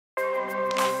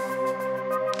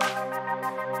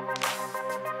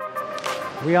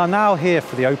We are now here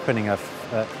for the opening of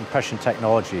Compression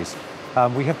Technologies.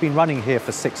 We have been running here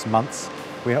for 6 months.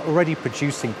 We are already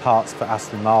producing parts for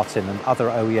Aston Martin and other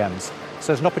OEMs. So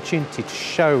there's an opportunity to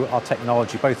show our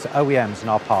technology both to OEMs and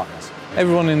our partners.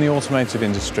 Everyone in the automotive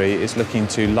industry is looking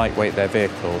to lightweight their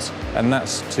vehicles, and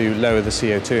that's to lower the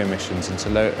CO2 emissions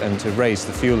and to raise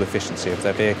the fuel efficiency of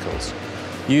their vehicles.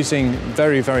 Using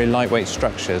very, very lightweight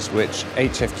structures, which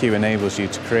HFQ enables you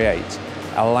to create,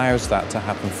 allows that to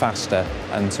happen faster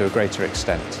and to a greater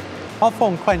extent. Hot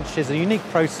Form Quench is a unique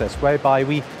process whereby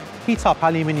we heat up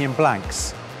aluminium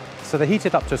blanks. So they're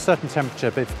heated up to a certain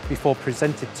temperature before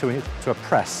presented to a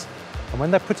press. And when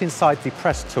they're put inside the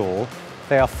press tool,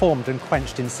 they are formed and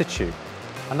quenched in situ.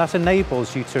 And that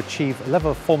enables you to achieve a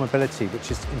level of formability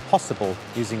which is impossible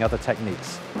using other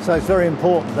techniques. So it's very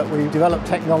important that we develop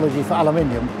technology for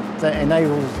aluminium that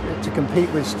enables it to compete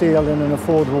with steel in an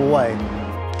affordable way.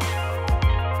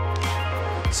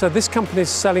 So this company is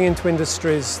selling into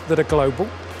industries that are global.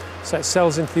 So it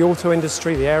sells into the auto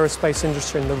industry, the aerospace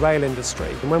industry and the rail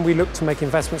industry. And when we look to make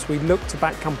investments, we look to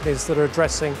back companies that are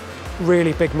addressing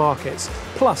really big markets.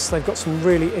 Plus, they've got some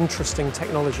really interesting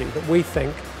technology that we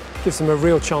think gives them a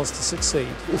real chance to succeed.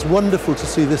 It's wonderful to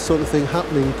see this sort of thing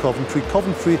happening in Coventry.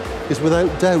 Coventry is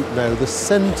without doubt now the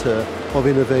centre of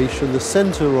innovation, the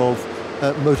centre of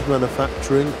motor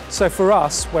manufacturing. So for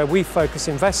us, where we focus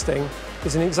investing,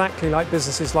 is in exactly like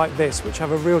businesses like this, which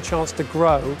have a real chance to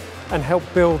grow and help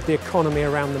build the economy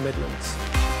around the Midlands.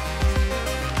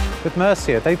 With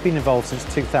Mercia, they've been involved since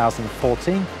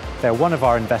 2014. They're one of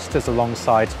our investors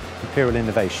alongside Imperial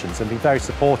Innovations and been very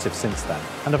supportive since then.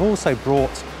 And have also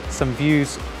brought some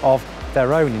views of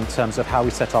their own in terms of how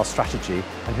we set our strategy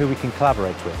and who we can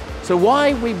collaborate with. So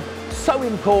why we're so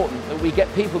important that we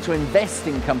get people to invest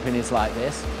in companies like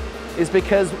this is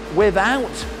because without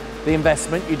the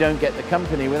investment, you don't get the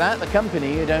company. Without the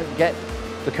company, you don't get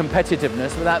the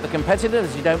competitiveness. Without the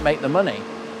competitiveness, you don't make the money.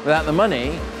 Without the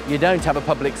money, you don't have a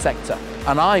public sector.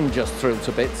 And I'm just thrilled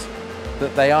to bits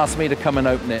that they asked me to come and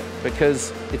open it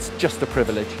because it's just a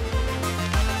privilege.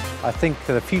 I think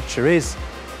the future is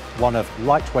one of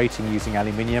lightweighting using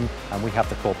aluminium, and we have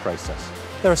the core process.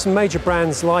 There are some major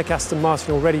brands like Aston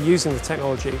Martin already using the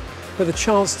technology, but the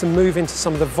chance to move into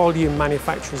some of the volume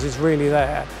manufacturers is really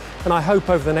there. And I hope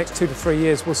over the next 2 to 3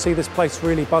 years we'll see this place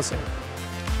really buzzing.